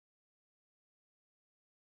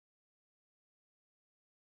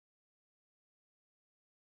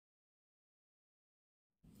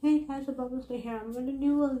Hey guys, Bubbles here. I'm going to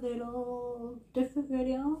do a little different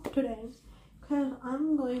video today because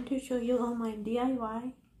I'm going to show you all my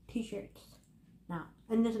DIY t-shirts now.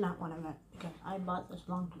 And this is not one of them because I bought this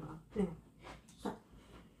long time ago. Anyway, so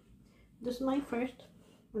this is my first,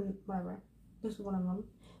 whatever. This is one of them.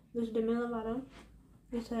 This is Demi Lovato.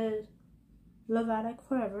 It says Lovatic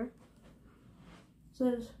Forever. It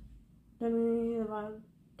says Demi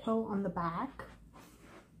Lovato on the back.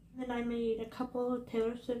 And I made a couple of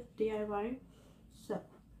Taylor Swift DIY. So,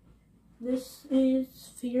 this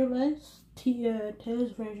is Fearless,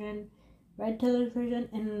 Taylor's version, Red Taylor's version,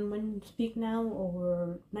 and when Speak Now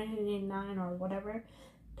or 1989 or whatever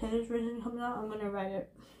Taylor's version comes out, I'm going to write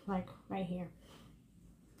it like right here.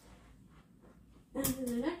 And then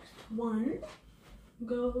the next one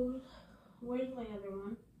goes, where's my other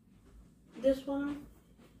one? This one,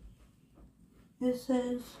 it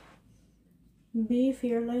says, Be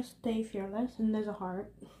fearless, stay fearless, and there's a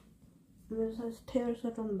heart. And this says Taylor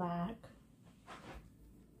Swift on the back.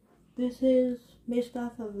 This is based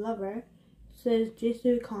off of Lover. It says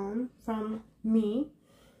Jisoo Calm from Me.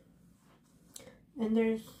 And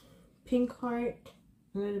there's pink heart,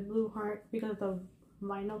 and there's blue heart because of the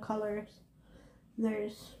vinyl colors.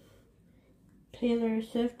 There's Taylor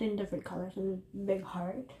Swift in different colors and big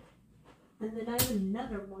heart. And then I have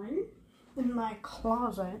another one in my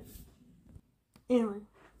closet. Anyway,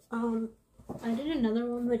 I did another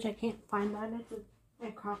one which I can't find that.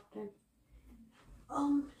 I cropped it.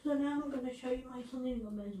 So now I'm gonna show you my Selena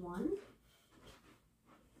Gomez one.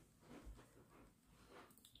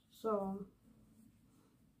 So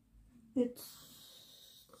it's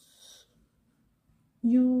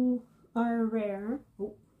You Are Rare,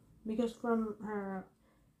 because from her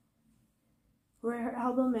Rare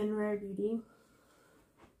album and Rare Beauty.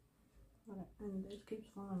 And this keeps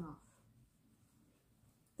falling off.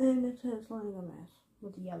 And it says Selena Gomez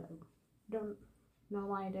with yellow. Don't know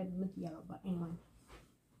why I did with yellow, but anyway.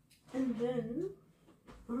 And then,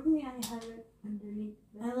 for me, I have it underneath.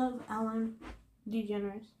 I love Ellen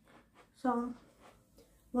DeGeneres. So,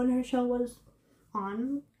 when her show was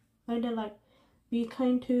on, I did like, be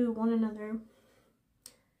kind to one another.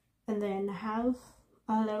 And then have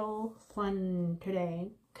a little fun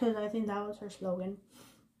today. Because I think that was her slogan.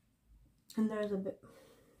 And there's a bit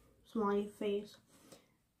smiley face.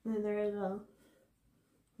 And there is a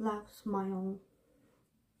laugh, smile.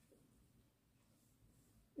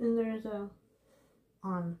 And there is a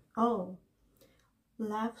on. Oh,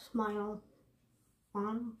 laugh, smile,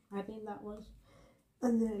 on. I think that was.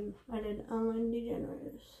 And then I did Ellen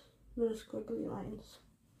DeGeneres. The squiggly lines.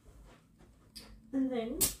 And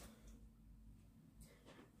then,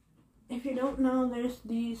 if you don't know, there's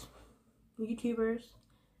these YouTubers.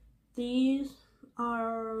 These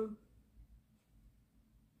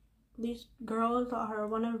girls are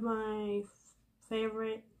one of my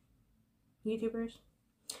favorite YouTubers.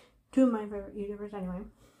 Two of my favorite YouTubers anyway.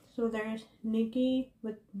 So there's Nikki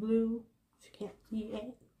with blue, if you can't see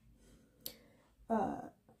it.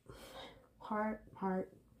 Heart,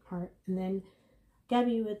 and then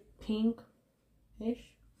Gabby with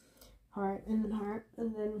pink-ish. Heart, and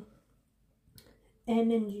then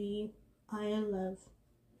N and G, I love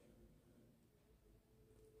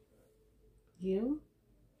you.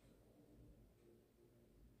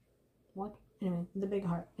 What? Anyway, the big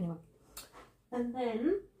heart. Anyway. And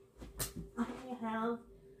then I have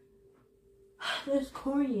this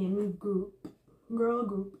Korean girl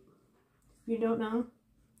group. If you don't know,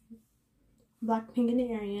 Blackpink in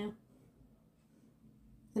the area.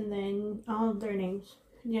 And then all of their names.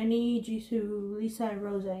 Jennie, Jisoo, Lisa,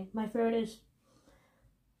 Rose. My favorite is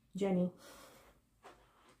Jennie.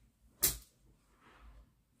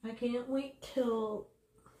 I can't wait till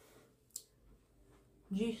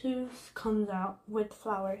Jisoo comes out with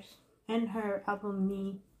Flowers and her album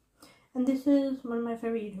Me. And this is one of my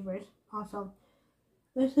favorite YouTubers also.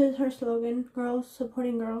 This is her slogan, girls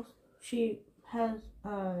supporting girls. She has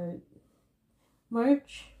a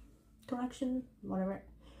merch collection, whatever.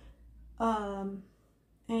 And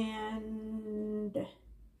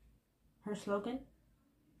her slogan.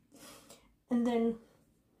 And then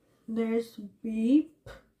there's Beep.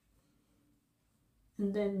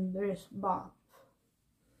 And then there's Bop.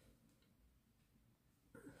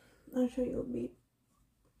 I'll show you a Beep.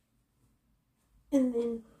 And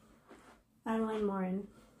then Adeline Morin.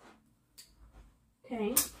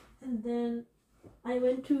 Okay. And then I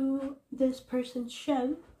went to this person's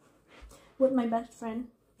show with my best friend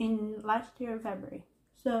in last year of February.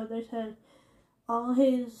 So this has all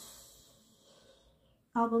his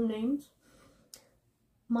album names.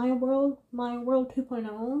 My World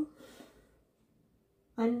 2.0.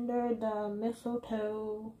 under the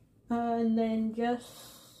mistletoe, and then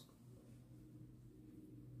just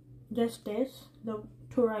this, the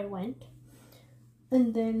tour I went,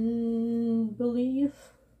 and then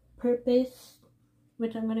belief, purpose,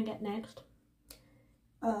 which I'm gonna get next,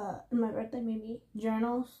 my birthday maybe,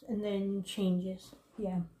 journals, and then changes.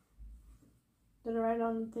 Yeah. Did I write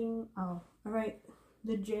on the thing? Oh, I write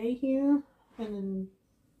the J here, and then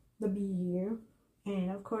the B here,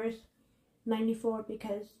 and of course 94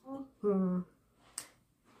 because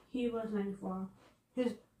he was 94.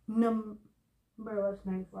 His number was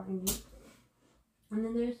 94, I mean. And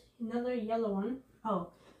then there's another yellow one.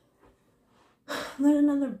 Oh, there's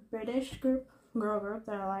another British girl group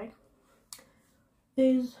that I like.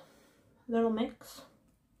 Is Little Mix.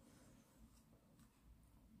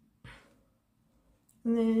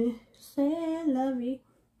 And then C'est La Vie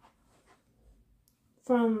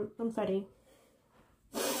from Confetti.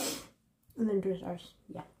 And then 2 stars.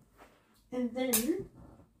 Yeah. And then,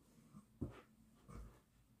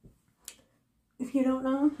 if you don't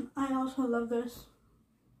know, I also love this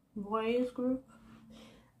boys group.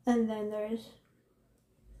 And then there's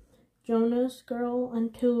Jonas Girl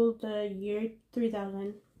until the year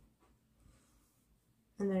 3000.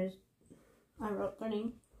 And there's, I wrote their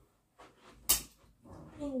name.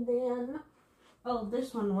 And then, oh,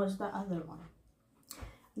 this one was the other one.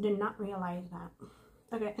 I did not realize that.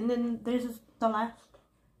 Okay, and then this is the last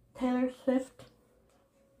Taylor Swift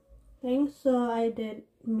thing. So I did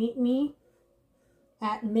Meet Me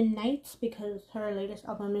at Midnights because her latest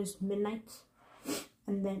album is Midnights.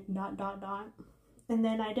 And then ... And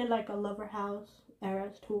then I did like a Lover House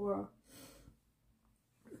Eras tour.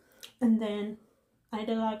 And then I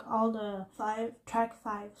did like all the track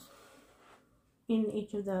 5s in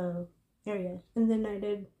each of the areas. And then I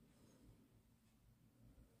did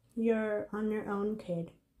You're on Your Own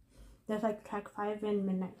Kid. That's like track 5 in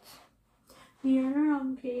Midnights. You're on your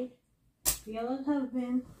own, kid. Yellows have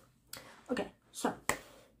been. Okay, so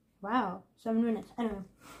wow, 7 minutes. Anyway,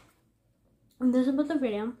 and this is about the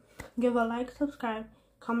video. Give a like, subscribe,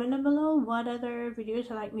 comment down below what other videos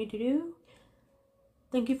you'd like me to do.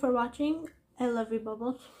 Thank you for watching. I love you,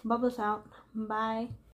 Bubbles. Bubbles out. Bye.